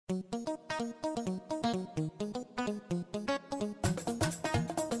Hello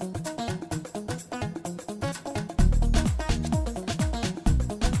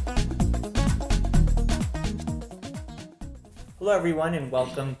everyone, and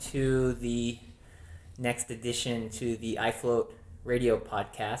welcome to the next edition to the iFloat radio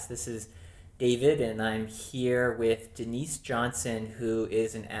podcast. This is David, and I'm here with Denise Johnson, who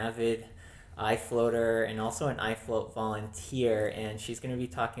is an avid iFloater and also an iFloat volunteer, and she's going to be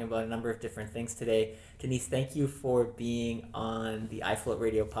talking about a number of different things today. Denise, thank you for being on the iFloat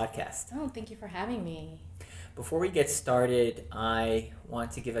radio podcast. Oh, thank you for having me. Before we get started, I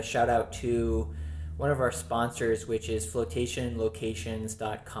want to give a shout out to one of our sponsors, which is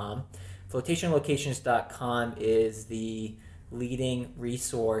flotationlocations.com. Flotationlocations.com is the leading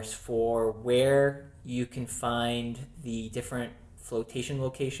resource for where you can find the different flotation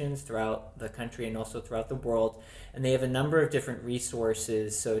locations throughout the country and also throughout the world. And they have a number of different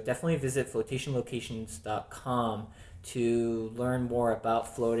resources, so definitely visit flotationlocations.com to learn more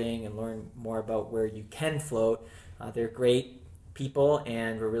about floating and learn more about where you can float. They're great people,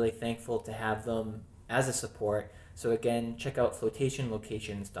 and we're really thankful to have them as a support. So again, check out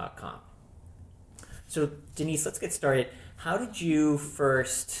flotationlocations.com. So Denise, let's get started. How did you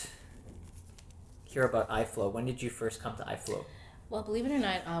first hear about iFloat? When did you first come to iFloat? Well, believe it or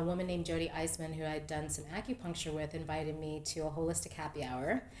not, a woman named Jody Eisman, who I'd done some acupuncture with, invited me to a holistic happy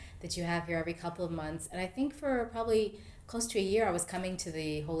hour that you have here every couple of months. And I think for probably close to a year, I was coming to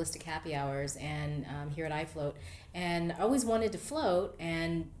the holistic happy hours and here at iFloat. And I always wanted to float,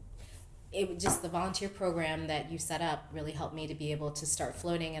 and it just the volunteer program that you set up really helped me to be able to start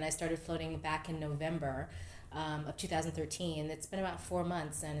floating. And I started floating back in November of 2013. It's been about 4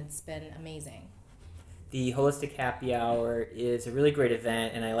 months, and it's been amazing. The Holistic Happy Hour is a really great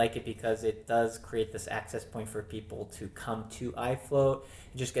event, and I like it because it does create this access point for people to come to iFloat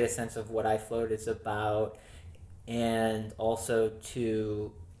and just get a sense of what iFloat is about, and also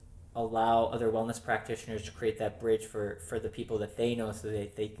to allow other wellness practitioners to create that bridge for the people that they know so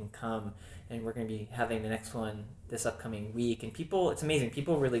that they can come. And we're going to be having the next one this upcoming week. And it's amazing.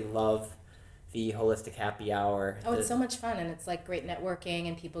 People really love the Holistic Happy Hour. Oh, it's so much fun, and it's like great networking,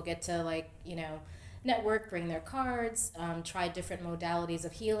 and people get to network, bring their cards, try different modalities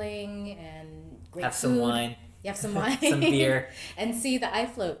of healing, and great have food. Some wine. You have some wine. Some beer. And see the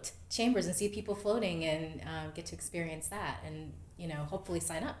iFloat chambers and see people floating, and get to experience that, and hopefully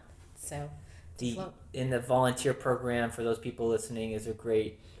sign up. So in the volunteer program, for those people listening, is a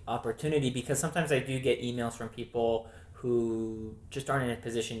great opportunity, because sometimes I do get emails from people who just aren't in a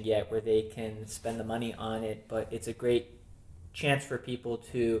position yet where they can spend the money on it, but it's a great chance for people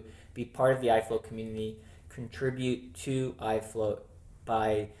to be part of the iFloat community, contribute to iFloat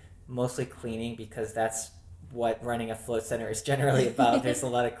by mostly cleaning, because that's what running a float center is generally about. There's a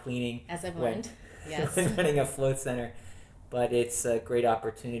lot of cleaning as I've learned. Yes. when running a float center. But it's a great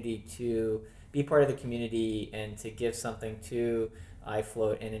opportunity to be part of the community and to give something to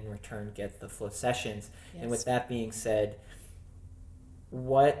iFloat, and in return get the float sessions. Yes. And with that being said,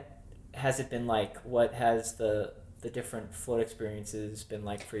 what has it been like? What has the different float experiences been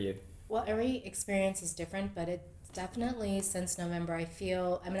like for you? Well, every experience is different, but it's definitely since November,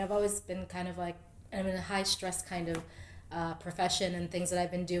 I've always been kind of like, I'm in a high stress kind of profession and things that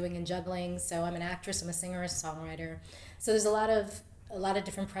I've been doing and juggling. So I'm an actress, I'm a singer, a songwriter. So there's a lot of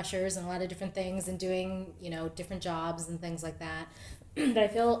different pressures and a lot of different things, and doing, different jobs and things like that. But I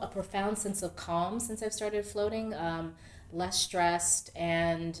feel a profound sense of calm since I've started floating, less stressed,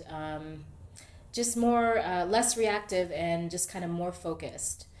 and just more, less reactive, and just kind of more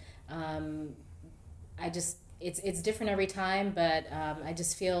focused. It's different every time, but I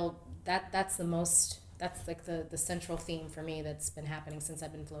just feel that's like the central theme for me that's been happening since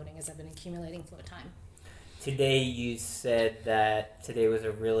I've been floating, as I've been accumulating float time. Today you said that today was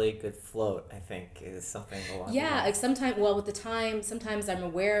a really good float, I think, is something along like with the time, sometimes I'm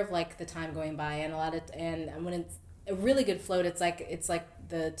aware of like the time going by, and when it's a really good float, it's like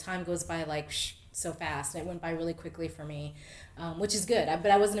the time goes by like so fast, and it went by really quickly for me, which is good.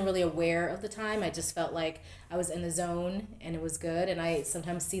 But I wasn't really aware of the time. I just felt like I was in the zone, and it was good. And I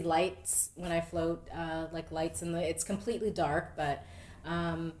sometimes see lights when I float, like lights it's completely dark, but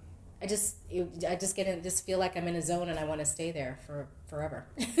I just feel like I'm in a zone, and I want to stay there for forever.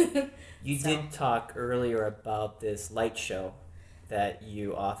 You did talk earlier about this light show that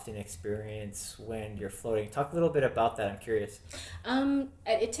you often experience when you're floating. Talk a little bit about that. I'm curious.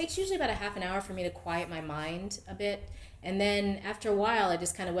 It takes usually about a half an hour for me to quiet my mind a bit. And then after a while, I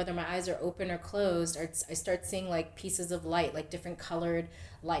just kind of, whether my eyes are open or closed, I start seeing like pieces of light, like different colored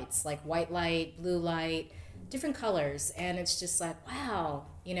lights, like white light, blue light, different colors. And it's just like, wow,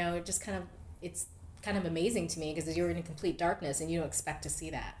 You know, it just kind of, it's kind of amazing to me because you're in complete darkness and you don't expect to see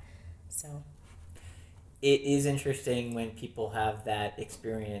that. So, It is interesting when people have that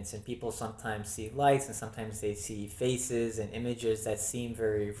experience, and people sometimes see lights and sometimes they see faces and images that seem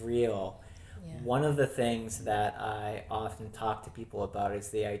very real. yeah. One of the things that I often talk to people about is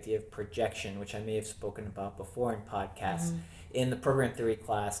the idea of projection, which I may have spoken about before in podcasts. In the program theory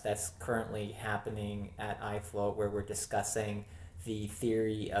class that's currently happening at iFloat, where we're discussing the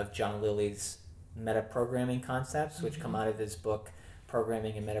theory of John Lilly's metaprogramming concepts, which come out of his book,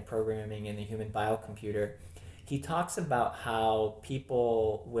 Programming and Metaprogramming in the Human Biocomputer. He talks about how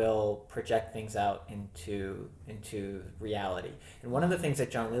people will project things out into reality. And one of the things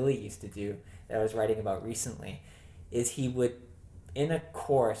that John Lilly used to do, that I was writing about recently, is he would, in a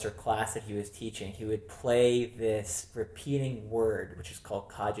course or class that he was teaching, he would play this repeating word, which is called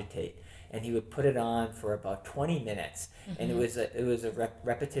cogitate, and he would put it on for about 20 minutes, and it was a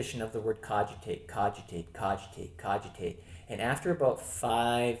repetition of the word cogitate, cogitate, cogitate, cogitate. And after about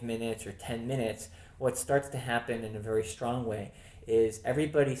 5 minutes or 10 minutes, what starts to happen in a very strong way is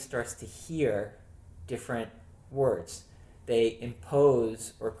everybody starts to hear different words. They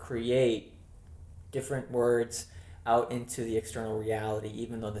impose or create different words out into the external reality,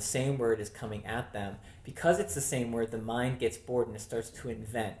 even though the same word is coming at them. Because it's the same word, the mind gets bored and it starts to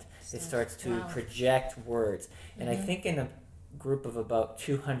invent. It starts to project words. And I think in a group of about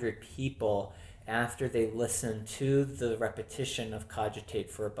 200 people, after they listened to the repetition of cogitate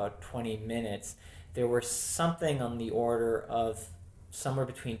for about 20 minutes, there were something on the order of somewhere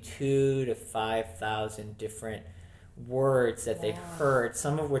between 2,000 to 5,000 different words that they'd heard,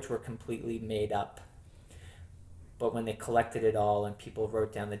 some of which were completely made up. But when they collected it all and people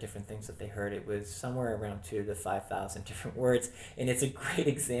wrote down the different things that they heard, it was somewhere around 2,000 to 5,000 different words. And it's a great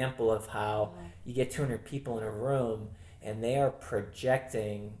example of how you get 200 people in a room and they are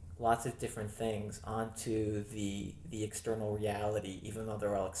projecting lots of different things onto the external reality, even though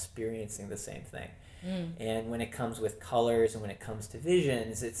they're all experiencing the same thing. And when it comes with colors and when it comes to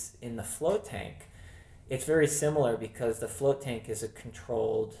visions, it's in the float tank. It's very similar because the float tank is a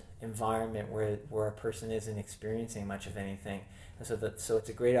controlled environment where a person isn't experiencing much of anything. And so it's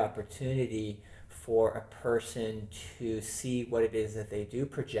a great opportunity for a person to see what it is that they do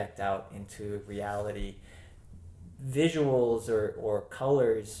project out into reality. Visuals or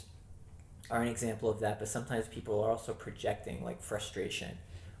colors are an example of that, but sometimes people are also projecting like frustration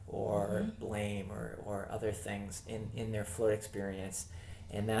or blame or other things in their float experience.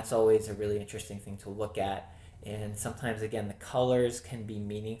 And that's always a really interesting thing to look at. And sometimes, again, the colors can be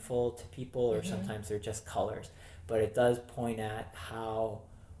meaningful to people, or sometimes they're just colors. But it does point at how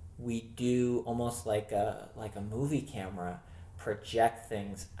we do, almost like a movie camera, project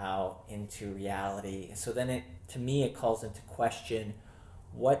things out into reality. So then to me, it calls into question,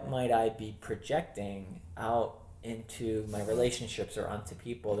 what might I be projecting out into my relationships or onto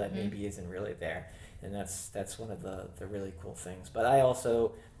people that maybe isn't really there? And that's one of the really cool things. But I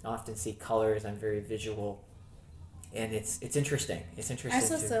also often see colors. I'm very visual, and it's interesting. It's interesting.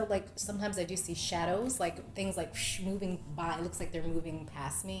 So like sometimes I do see shadows, like things like moving by. It looks like they're moving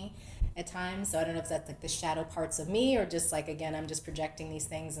past me at times. So I don't know if that's like the shadow parts of me, or just like, again, I'm just projecting these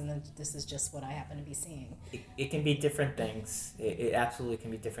things, and then this is just what I happen to be seeing. It can be different things. It absolutely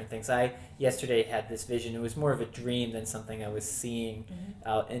can be different things. I yesterday had this vision. It was more of a dream than something I was seeing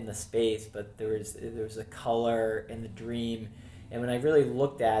out in the space. But there was a color in the dream. And when I really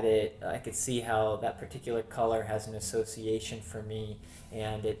looked at it, I could see how that particular color has an association for me,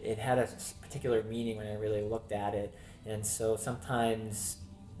 and it had a particular meaning when I really looked at it. And so sometimes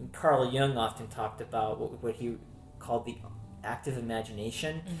Carl Jung often talked about what he called the active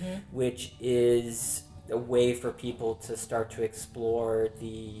imagination, which is a way for people to start to explore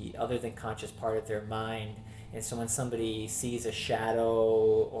the other than conscious part of their mind. And so when somebody sees a shadow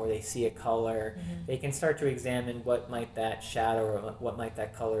or they see a color, they can start to examine what might that shadow or what might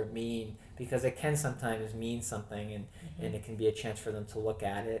that color mean, because it can sometimes mean something, and it can be a chance for them to look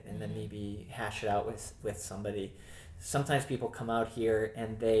at it and then maybe hash it out with somebody. Sometimes people come out here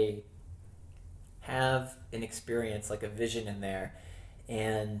and they have an experience, like a vision in there,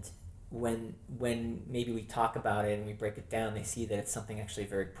 and when maybe we talk about it and we break it down, they see that it's something actually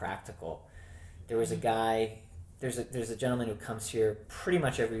very practical. There was a guy, there's a gentleman who comes here pretty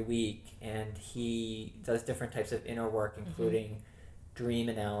much every week, and he does different types of inner work, including dream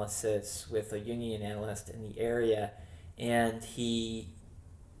analysis with a Jungian analyst in the area. And he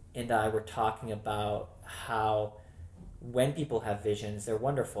and I were talking about how when people have visions, they're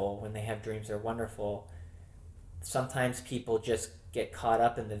wonderful. When they have dreams, they're wonderful. Sometimes people just get caught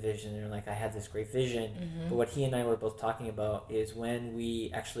up in the vision and like, I had this great vision. But what he and I were both talking about is when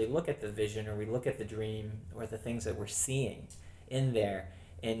we actually look at the vision, or we look at the dream, or the things that we're seeing in there,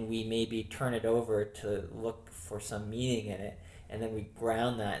 and we maybe turn it over to look for some meaning in it, and then we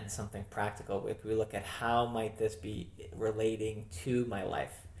ground that in something practical. We look at, how might this be relating to my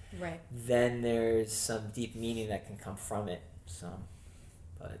life? Right. Then there's some deep meaning that can come from it. So,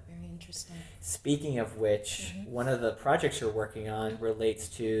 but very interesting. Speaking of which, one of the projects you're working on relates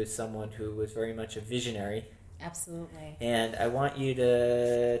to someone who was very much a visionary. Absolutely. And I want you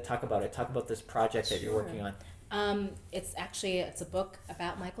to talk about it. Talk about this project that you're working on. It's a book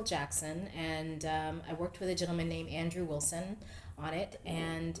about Michael Jackson, and I worked with a gentleman named Andrew Wilson on it,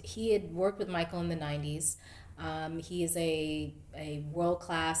 and he had worked with Michael in the 90s. He is a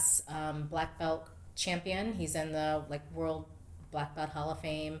world-class black belt champion. He's in the World Black Belt Hall of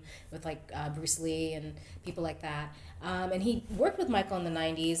Fame with Bruce Lee and people like that. And he worked with Michael in the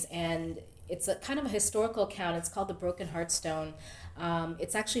 90s, and it's a kind of a historical account. It's called The Broken Heart Stone.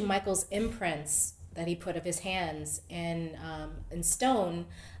 It's actually Michael's imprints that he put of his hands in stone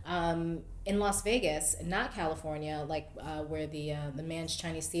in Las Vegas, not California, where the Man's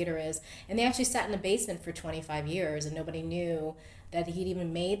Chinese Theater is. And they actually sat in the basement for 25 years, and nobody knew that he'd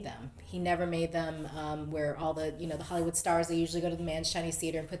even made them. He never made them where all the Hollywood stars, they usually go to the Man's Chinese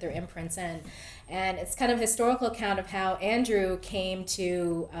Theater and put their imprints in. And it's kind of a historical account of how Andrew came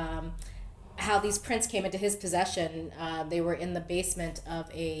to how these prints came into his possession. They were in the basement of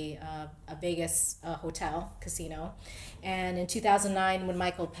a Vegas hotel casino. And in 2009, when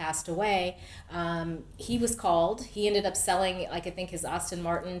Michael passed away, he was called. He ended up selling, I think, his Aston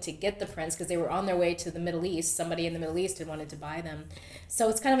Martin to get the prints, because they were on their way to the Middle East. Somebody in the Middle East had wanted to buy them. So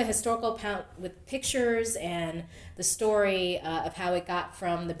it's kind of a historical account with pictures and the story of how it got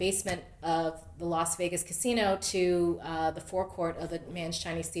from the basement of the Las Vegas casino to the forecourt of the Man's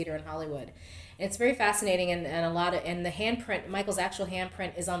Chinese Theater in Hollywood. And it's very fascinating, and the handprint, Michael's actual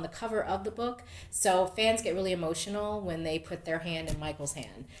handprint, is on the cover of the book. So fans get really emotional when they put their hand in Michael's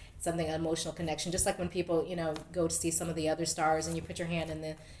hand. It's something, an emotional connection, just like when people go to see some of the other stars and you put your hand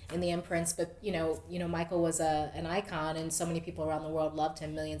in the imprints. But Michael was an icon, and so many people around the world loved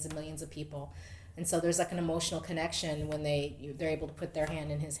him, millions and millions of people. And so there's an emotional connection when they're able to put their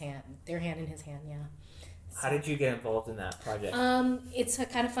hand in his hand, yeah. How did you get involved in that project? It's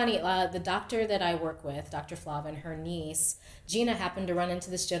kind of funny. The doctor that I work with, Dr. Flavin, her niece, Gina, happened to run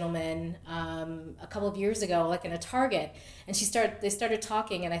into this gentleman a couple of years ago, in a Target, and they started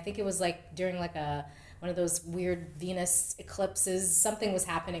talking, and I think it was during one of those weird Venus eclipses. Something was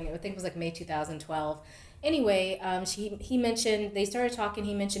happening. I think it was May 2012. Anyway, they started talking.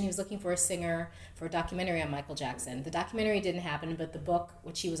 He mentioned he was looking for a singer for a documentary on Michael Jackson. The documentary didn't happen, but the book,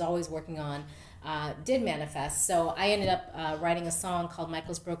 which he was always working on, did manifest. So I ended up writing a song called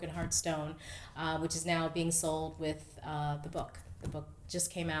Michael's Broken Heart Stone, which is now being sold with the book. The book just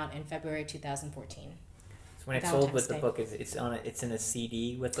came out in February 2014. So when it's sold with the book, it's in a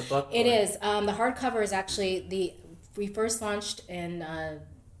CD with the book? It is. The hardcover is actually we first launched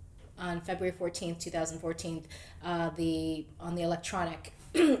on February 14th, 2014, on the electronic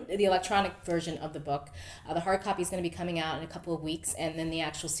the electronic version of the book. The hard copy is going to be coming out in a couple of weeks, and then the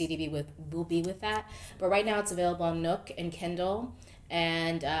actual CD will be with that. But right now it's available on Nook and Kindle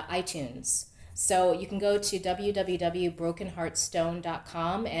and iTunes. So you can go to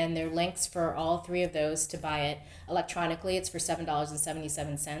www.brokenheartstone.com, and there are links for all three of those to buy it electronically. It's for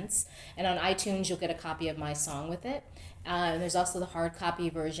 $7.77. And on iTunes, you'll get a copy of my song with it. And there's also the hard copy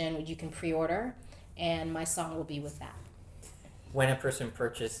version, which you can pre-order, and my song will be with that. When a person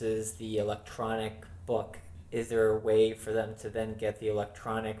purchases the electronic book, is there a way for them to then get the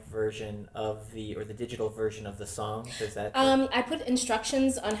electronic version or the digital version of the song? Does that? I put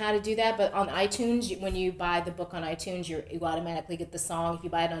instructions on how to do that, but on iTunes, when you buy the book on iTunes, you automatically get the song. If you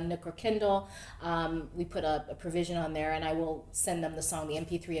buy it on Nook or Kindle, we put a provision on there, and I will send them the song, the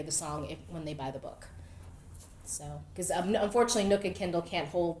MP3 of the song, when they buy the book. So, because unfortunately, Nook and Kindle can't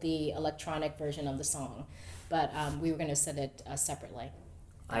hold the electronic version of the song, but we were going to send it separately.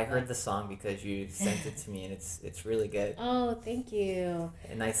 I heard the song because you sent it to me, and it's really good. Oh, thank you.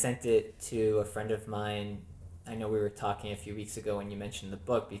 And I sent it to a friend of mine. I know we were talking a few weeks ago when you mentioned the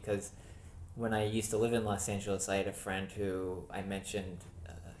book, because when I used to live in Los Angeles, I had a friend who I mentioned,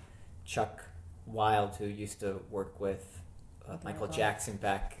 Chuck Wild, who used to work with Michael Jackson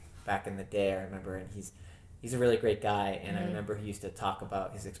back in the day. I remember, and he's a really great guy, and I remember he used to talk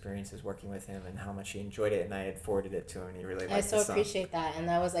about his experiences working with him and how much he enjoyed it, and I had forwarded it to him, and he really liked the song. I so appreciate that, and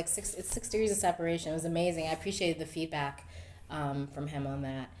that was it's 6 degrees of separation. It was amazing. I appreciated the feedback from him on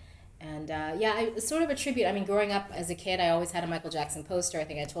that. And it's sort of a tribute. I mean, growing up as a kid, I always had a Michael Jackson poster. I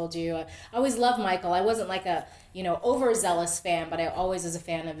think I told you. I always loved Michael. I wasn't like a, overzealous fan, but I always was a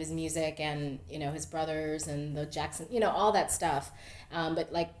fan of his music and, his brothers and the Jackson, all that stuff.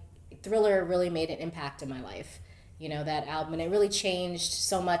 But like Thriller really made an impact in my life. That album, and it really changed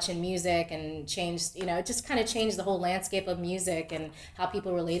so much in music and changed, it just kind of changed the whole landscape of music and how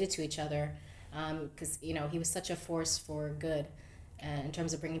people related to each other. Because, he was such a force for good. In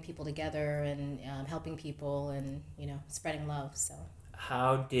terms of bringing people together and helping people and spreading love. So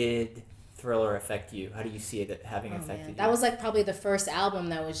how did Thriller affect you? How do you see it having affected you? That was like probably the first album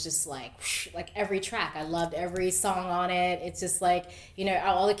that was just like every track. I loved every song on it. It's just like,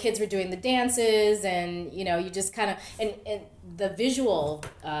 all the kids were doing the dances and, you just kind of, and the visual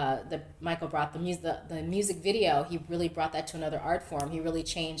that Michael brought, the music video, he really brought that to another art form. He really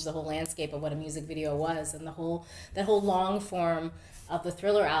changed the whole landscape of what a music video was, and that whole long form of the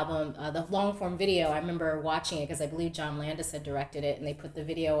Thriller album, the long form video. I remember watching it because I believe John Landis had directed it, and they put the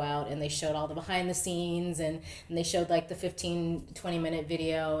video out and they showed all the behind the scenes and they showed like the 15-20 minute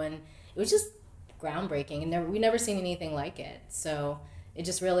video, and it was just groundbreaking, and we never seen anything like it. So it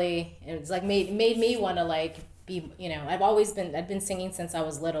just really, it was like made me want to like be, I've been singing since I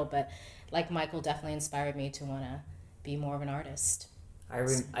was little, but like Michael definitely inspired me to want to be more of an artist.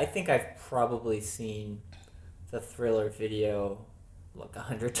 I think I've probably seen the Thriller video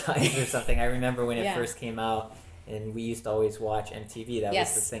 100 times or something. I remember when it first came out, and we used to always watch MTV. That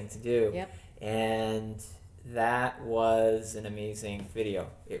was the thing to do. Yep. And that was an amazing video.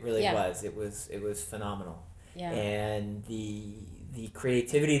 It really was. It was phenomenal. Yeah. And the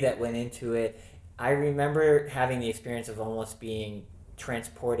creativity that went into it. I remember having the experience of almost being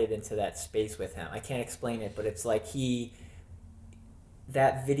transported into that space with him. I can't explain it, but it's like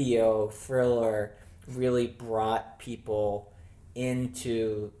that video, Thriller, really brought people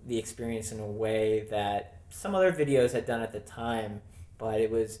into the experience in a way that some other videos had done at the time, but it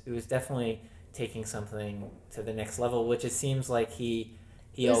was definitely taking something to the next level, which it seems like he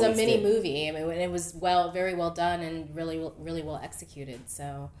it was a mini movie. I mean, it was very well done and really well executed.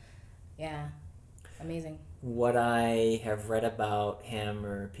 So yeah, amazing. What I have read about him,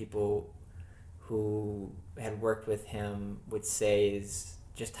 or people who had worked with him would say, is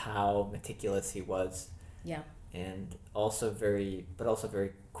just how meticulous he was. Yeah. And also very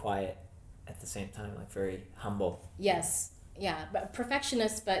quiet at the same time, like very humble. Yes, yeah, but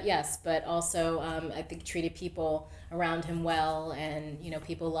perfectionist, but also I think treated people around him well, and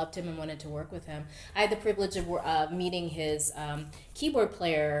people loved him and wanted to work with him. I had the privilege of meeting his keyboard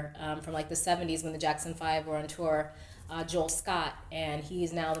player from like the 70s when the Jackson 5 were on tour, Joel Scott, and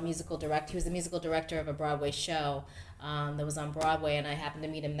he's now the musical director. He was the musical director of a Broadway show that was on Broadway, and I happened to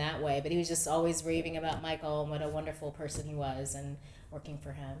meet him that way. But he was just always raving about Michael and what a wonderful person he was, and working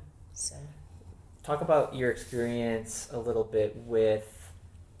for him. So, talk about your experience a little bit with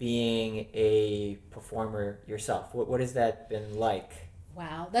being a performer yourself. What has that been like?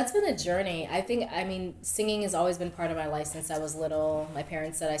 Wow, that's been a journey. I mean, singing has always been part of my life since I was little. My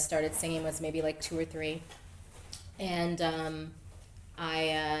parents said I started singing was maybe like 2 or 3. And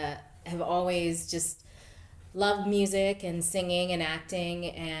I have always just loved music and singing and acting,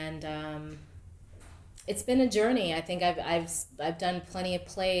 and it's been a journey. I think I've done plenty of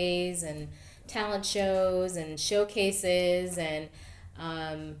plays and talent shows and showcases, and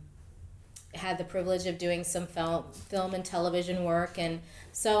had the privilege of doing some film and television work, and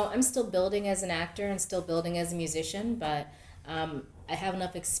so I'm still building as an actor and still building as a musician, but I have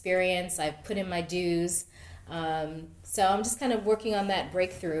enough experience. I've put in my dues. So I'm just kind of working on that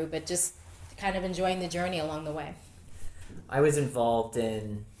breakthrough, but just kind of enjoying the journey along the way. I was involved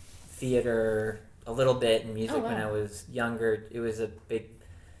in theater a little bit, and music when I was younger. It was a big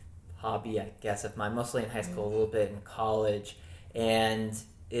hobby, I guess, of mine, mostly in high school, a little bit in college. And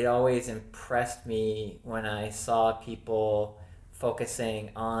it always impressed me when I saw people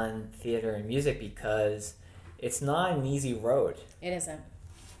focusing on theater and music, because it's not an easy road. It isn't.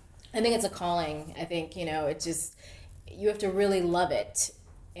 I think it's a calling. I think, it just, you have to really love it.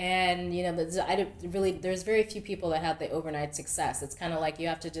 And, there's very few people that have the overnight success. It's kind of like you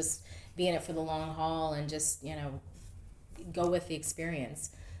have to just be in it for the long haul and just, go with the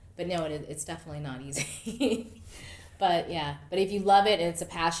experience. But no, it's definitely not easy. But if you love it and it's a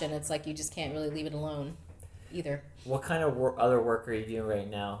passion, it's like you just can't really leave it alone either. What kind of other work are you doing right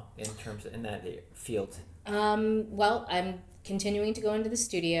now in that field? Well, I'm continuing to go into the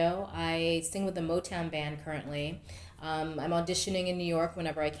studio. I sing with the Motown band currently. I'm auditioning in New York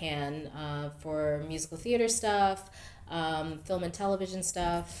whenever I can for musical theater stuff, film and television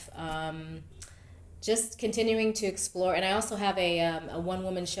stuff, just continuing to explore. And I also have a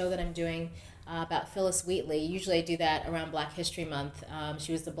one-woman show that I'm doing about Phyllis Wheatley. Usually I do that around Black History Month.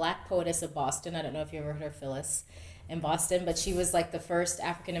 She was the Black Poetess of Boston. I don't know if you ever heard of Phyllis in Boston, but she was like the first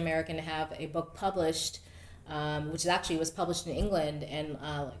African American to have a book published, which actually was published in England and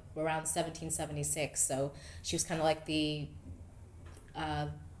around 1776. So she was kind of like the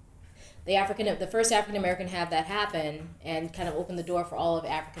first African American to have that happen, and kind of opened the door for all of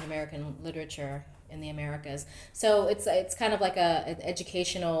African American literature in the Americas. So it's kind of like an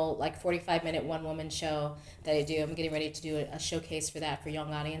educational, like 45-minute one-woman show that I do. I'm getting ready to do a showcase for that for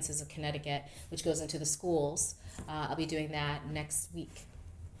young audiences of Connecticut, which goes into the schools. I'll be doing that next week.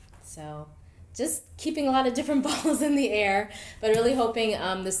 So just keeping a lot of different balls in the air, but really hoping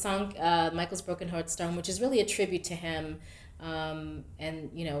the song Michael's Broken Heart Stone, which is really a tribute to him,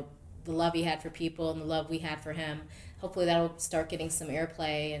 and you know, the love he had for people and the love we had for him. Hopefully that'll start getting some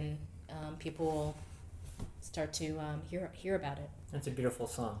airplay, and people will start to hear about it. That's a beautiful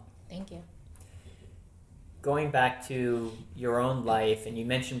song. Thank you. Going back to your own life, and you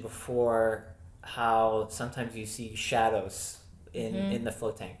mentioned before how sometimes you see shadows in the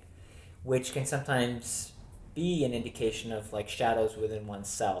float tank, which can sometimes be an indication of like shadows within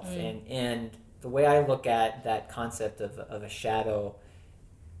oneself. And the way I look at that concept of a shadow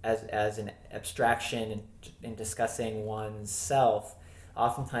as an abstraction in discussing oneself,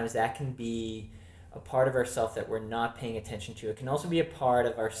 oftentimes that can be a part of ourself that we're not paying attention to. It can also be a part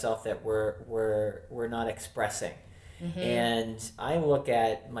of ourself that we're not expressing. And I look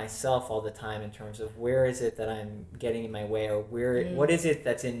at myself all the time in terms of where is it that I'm getting in my way, or what is it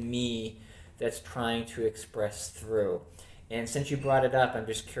that's in me that's trying to express through. And since you brought it up, I'm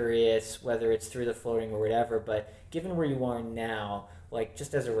just curious whether it's through the floating or whatever, but given where you are now, like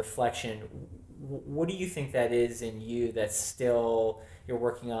just as a reflection, what do you think that is in you that's still you're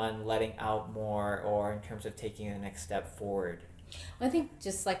working on letting out more, or in terms of taking the next step forward? Well, I think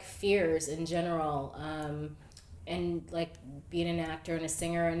just like fears in general, and like being an actor and a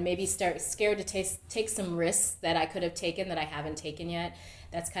singer, and maybe scared to take some risks that I could have taken that I haven't taken yet.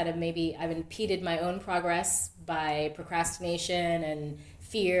 That's kind of, maybe I've impeded my own progress by procrastination and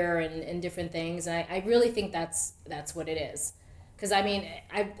fear and different things. And I really think that's what it is. Because I mean,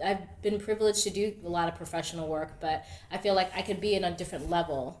 I've been privileged to do a lot of professional work, but I feel like I could be in a different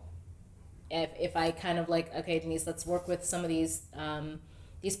level if I kind of like, okay, Denise, let's work with some of these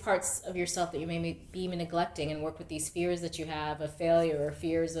parts of yourself that you may be neglecting, and work with these fears that you have of failure, or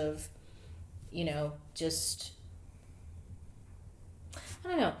fears of, you know, just, I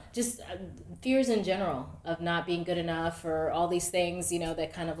don't know, just fears in general of not being good enough, or all these things, you know,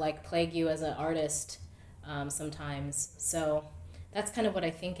 that kind of like plague you as an artist sometimes. So that's kind of what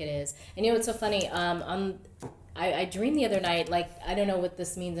I think it is. And you know, it's so funny, I dreamed the other night, like, I don't know what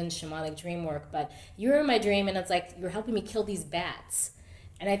this means in shamanic dream work, but you were in my dream, and it's like you're helping me kill these bats.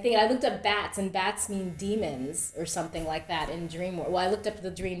 And I think I looked up bats, and bats mean demons or something like that in dream work. Well, I looked up the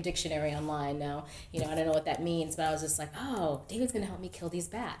dream dictionary online now. You know, I don't know what that means, but I was just like, oh, David's going to help me kill these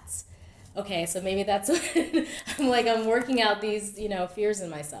bats. Okay, so maybe that's what I'm working out these, you know, fears in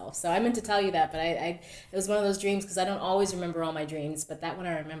myself. So I meant to tell you that, but it was one of those dreams, because I don't always remember all my dreams, but that one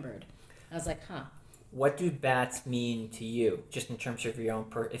I remembered. I was like, huh. What do bats mean to you, just in terms of your own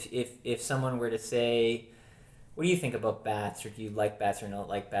if someone were to say, what do you think about bats, or do you like bats or not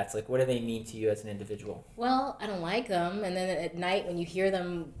like bats? Like, what do they mean to you as an individual? Well, I don't like them. And then at night when you hear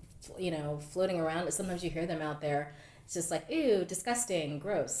them, you know, floating around, sometimes you hear them out there, it's just like, ew, disgusting,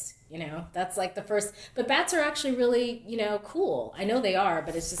 gross. You know, that's like the first. But bats are actually really, you know, cool. I know they are,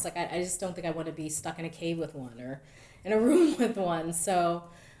 but it's just like, I just don't think I want to be stuck in a cave with one, or in a room with one. So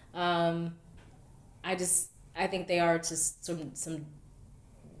I think they are just some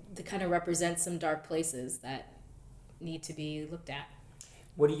they kind of represent some dark places that need to be looked at.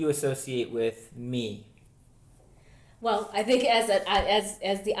 What do you associate with me? Well, I think as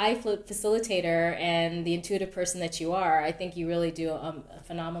the iFloat facilitator and the intuitive person that you are, I think you really do a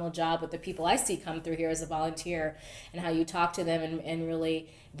phenomenal job with the people I see come through here as a volunteer, and how you talk to them and really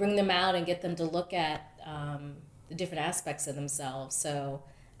bring them out and get them to look at the different aspects of themselves. So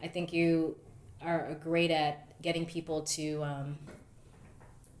I think you are great at getting people to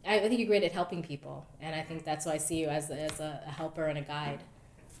I think you're great at helping people, and I think that's why I see you as a helper and a guide.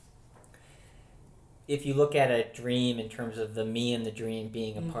 If you look at a dream in terms of the me and the dream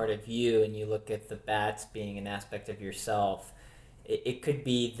being a part of you, and you look at the bats being an aspect of yourself, it could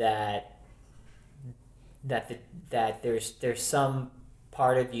be that there's some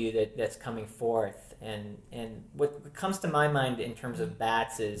part of you that's coming forth, and what comes to my mind in terms of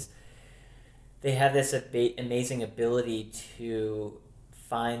bats is they have this amazing ability to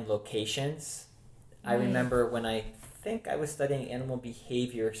find locations I remember when I think I was studying animal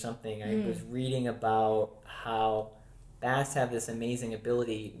behavior or something, I was reading about how bats have this amazing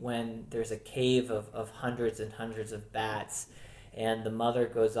ability when there's a cave of hundreds and hundreds of bats and the mother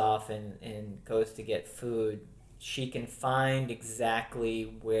goes off and goes to get food. She can find exactly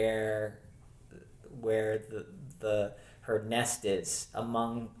where the her nest is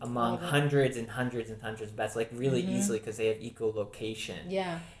among hundreds and hundreds and hundreds of bats, like really easily, because they have echolocation.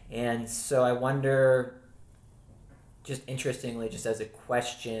 Yeah. And so I wonder, just interestingly, just as a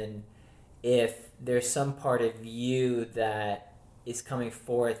question, if there's some part of you that is coming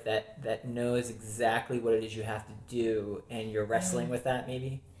forth that knows exactly what it is you have to do, and you're wrestling with that,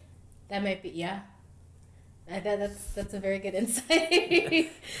 maybe? That might be, yeah. That's a very good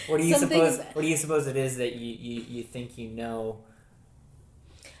insight. What do you suppose it is that you think you know?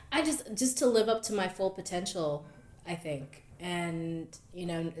 I just to live up to my full potential, I think, and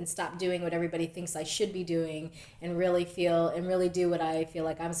and stop doing what everybody thinks I should be doing, and really do what I feel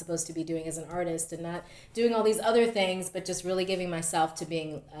like I'm supposed to be doing as an artist, and not doing all these other things, but just really giving myself to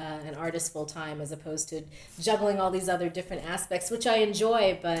being an artist full time, as opposed to juggling all these other different aspects, which I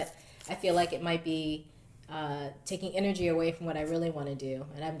enjoy, but I feel like it might be taking energy away from what I really want to do,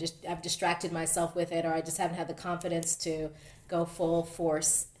 and I've distracted myself with it, or I just haven't had the confidence to go full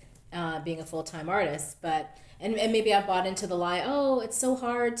force being a full-time artist. But and maybe I bought into the lie, oh, it's so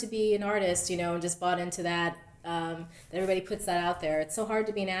hard to be an artist, and just bought into that. That everybody puts that out there. It's so hard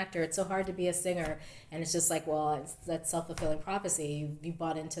to be an actor. It's so hard to be a singer, and it's just like, well, that's self-fulfilling prophecy. You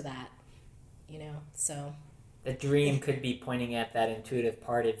bought into that, So the dream could be pointing at that intuitive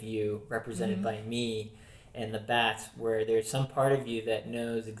part of you, represented by me and the bats, where there's some part of you that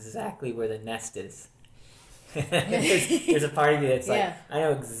knows exactly where the nest is. there's a part of you that's like, I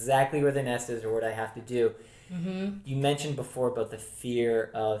know exactly where the nest is or what I have to do. You mentioned before about the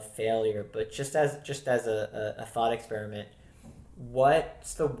fear of failure, but just as a thought experiment,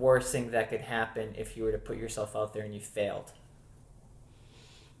 what's the worst thing that could happen if you were to put yourself out there and you failed?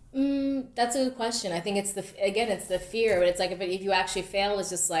 That's a good question. I think it's the fear, but it's like if you actually fail, it's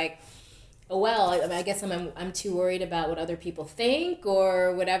just like, oh well, I guess I'm too worried about what other people think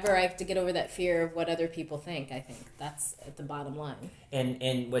or whatever. I have to get over that fear of what other people think. I think that's at the bottom line.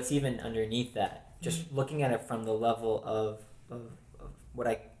 And what's even underneath that, just looking at it from the level of what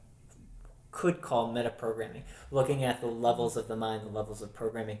I could call metaprogramming, looking at the levels of the mind, the levels of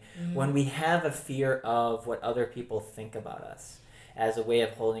programming. When we have a fear of what other people think about us as a way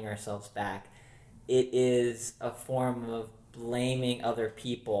of holding ourselves back, it is a form of blaming other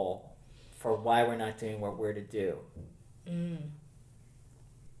people for why we're not doing what we're to do.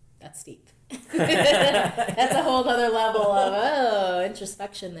 That's deep. That's a whole other level of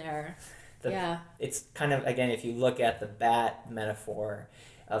introspection there. It's kind of, again, if you look at the bat metaphor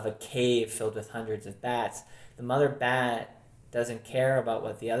of a cave filled with hundreds of bats, the mother bat doesn't care about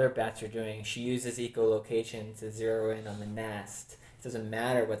what the other bats are doing. She uses echolocation to zero in on the nest. It doesn't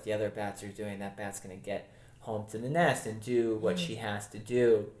matter what the other bats are doing. That bat's going to get home to the nest and do what she has to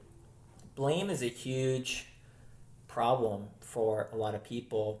do. Blame is a huge problem for a lot of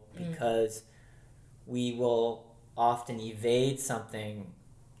people because we will often evade something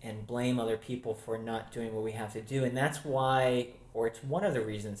and blame other people for not doing what we have to do. And that's why, or it's one of the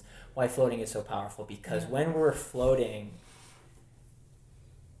reasons why floating is so powerful, because when we're floating,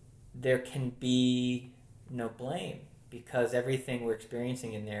 there can be no blame, because everything we're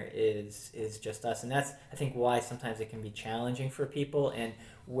experiencing in there is just us. And that's, I think, why sometimes it can be challenging for people, and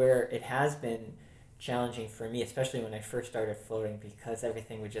where it has been challenging for me, especially when I first started floating, because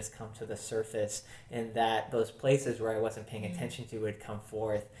everything would just come to the surface, and that those places where I wasn't paying attention to would come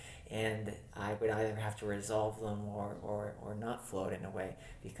forth, and I would either have to resolve them or not float in a way,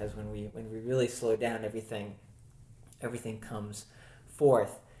 because when we really slow down, everything comes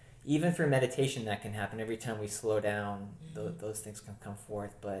forth. Even through meditation, that can happen. Every time we slow down, those things can come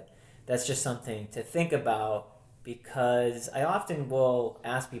forth. But that's just something to think about, because I often will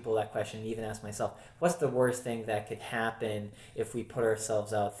ask people that question, even ask myself, what's the worst thing that could happen if we put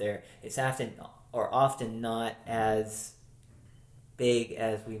ourselves out there? It's often not as big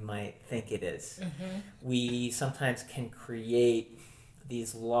as we might think it is. We sometimes can create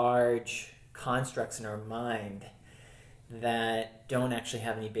these large constructs in our mind that don't actually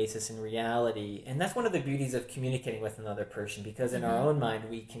have any basis in reality. And that's one of the beauties of communicating with another person, because in our own mind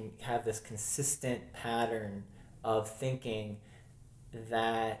we can have this consistent pattern of thinking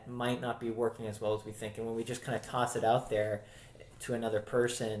that might not be working as well as we think. And when we just kind of toss it out there to another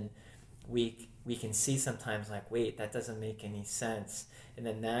person, we can see sometimes like, wait, that doesn't make any sense. And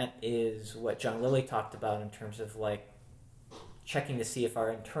then that is what John Lilly talked about in terms of like checking to see if our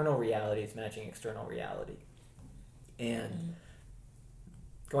internal reality is matching external reality. And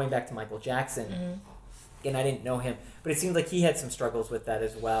going back to Michael Jackson, and I didn't know him, but it seemed like he had some struggles with that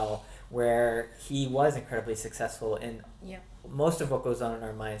as well, where he was incredibly successful, and most of what goes on in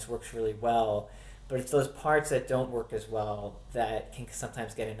our minds works really well, but it's those parts that don't work as well that can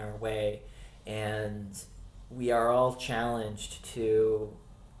sometimes get in our way, and we are all challenged to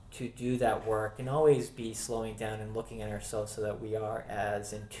do that work and always be slowing down and looking at ourselves so that we are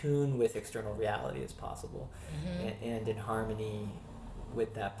as in tune with external reality as possible, and in harmony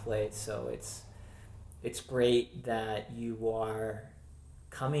with that place. So it's great that you are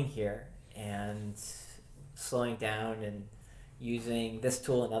coming here and slowing down and using this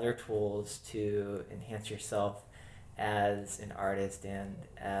tool and other tools to enhance yourself as an artist and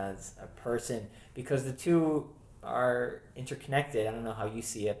as a person, because the two are interconnected. I don't know how you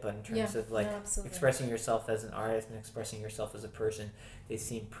see it, but in terms of like expressing yourself as an artist and expressing yourself as a person, they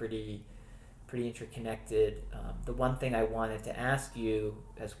seem pretty interconnected. The one thing I wanted to ask you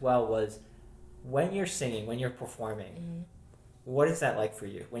as well was, when you're singing, when you're performing, what is that like for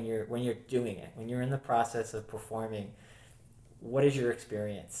you when you're doing it, when you're in the process of performing? What is your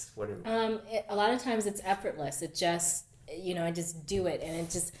experience? A lot of times it's effortless. It just, I just do it, and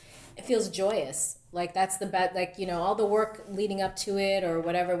it feels joyous. Like that's the best, like, all the work leading up to it or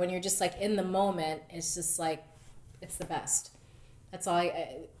whatever, when you're just like in the moment, it's just like, it's the best. That's all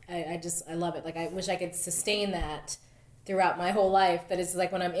I love it. Like I wish I could sustain that throughout my whole life, but it's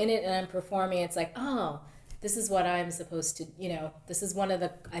like when I'm in it and I'm performing, it's like, oh, this is what I'm supposed to, this is one of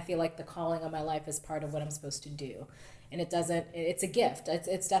the, I feel like the calling of my life is part of what I'm supposed to do. And it's a gift.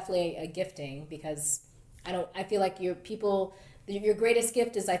 It's definitely a gifting, because I feel like your greatest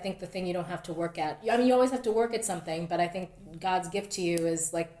gift is, I think, the thing you don't have to work at. I mean, you always have to work at something, but I think God's gift to you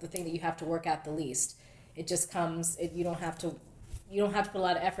is like the thing that you have to work at the least. It just comes, you don't have to put a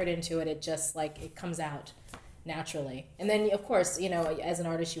lot of effort into it. It just like, it comes out naturally. And then of course, as an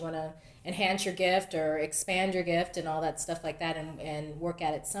artist, you want to enhance your gift or expand your gift and all that stuff like that, and work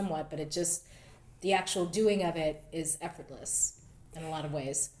at it somewhat, but the actual doing of it is effortless in a lot of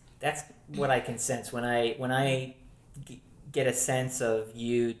ways. That's what I can sense when I get a sense of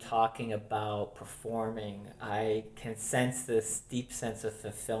you talking about performing. I can sense this deep sense of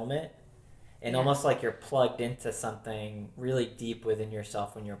fulfillment, and almost like you're plugged into something really deep within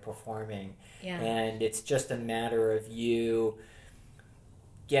yourself when you're performing. And it's just a matter of you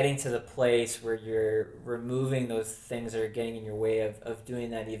getting to the place where you're removing those things that are getting in your way of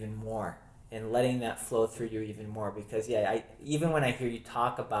doing that even more, and letting that flow through you even more. Because even when I hear you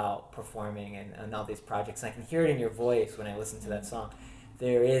talk about performing and all these projects, I can hear it in your voice when I listen to that song.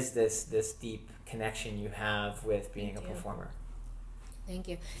 There is this deep connection you have with being a performer. Thank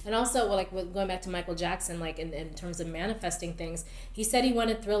you. And also, like going back to Michael Jackson, like in terms of manifesting things, he said he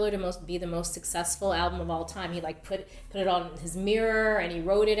wanted Thriller to be the most successful album of all time. He like put it on his mirror, and he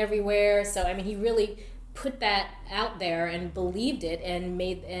wrote it everywhere. So I mean, he really put that out there and believed it and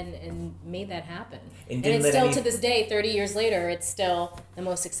made that happen. And it's still to this day, 30 years later, it's still the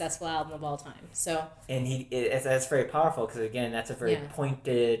most successful album of all time. So that's very powerful, because again, that's a very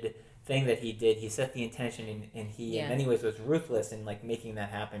pointed thing that he did. He set the intention, and he in many ways was ruthless in like making that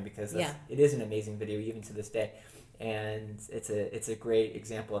happen, because it is an amazing video even to this day, and it's a great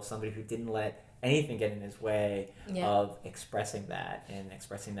example of somebody who didn't let anything get in his way of expressing that, and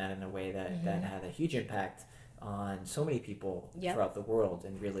expressing that in a way that had a huge impact on so many people throughout the world,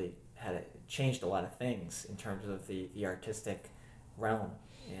 and really changed a lot of things in terms of the artistic realm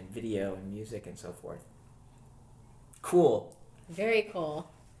and video and music and so forth. Cool. Very cool.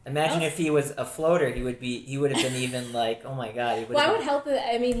 Imagine if he was a floater, he would have been even like, oh my God. Well, I would help it.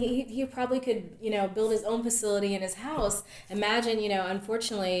 I mean, he probably could, build his own facility in his house. Imagine,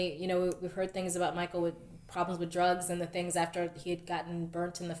 unfortunately, we've heard things about Michael with problems with drugs and the things after he had gotten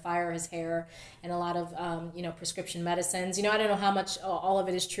burnt in the fire, his hair, and a lot of, prescription medicines. I don't know how much all of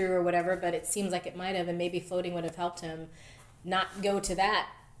it is true or whatever, but it seems like it might have, and maybe floating would have helped him not go to that,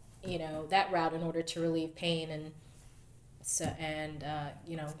 that route in order to relieve pain and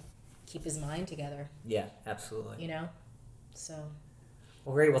keep his mind together. Yeah, absolutely. So.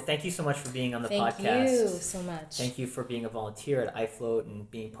 Well, great. Well, thank you so much for being on the podcast. Thank you so much. Thank you for being a volunteer at iFloat and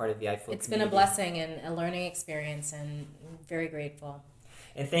being part of the iFloat It's community. been a blessing and a learning experience, and I'm very grateful.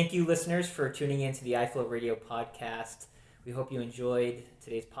 And thank you, listeners, for tuning in to the iFloat Radio podcast. We hope you enjoyed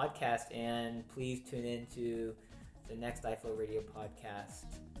today's podcast, and please tune in to the next iFloat Radio podcast.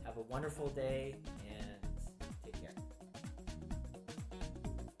 Have a wonderful day, and take care.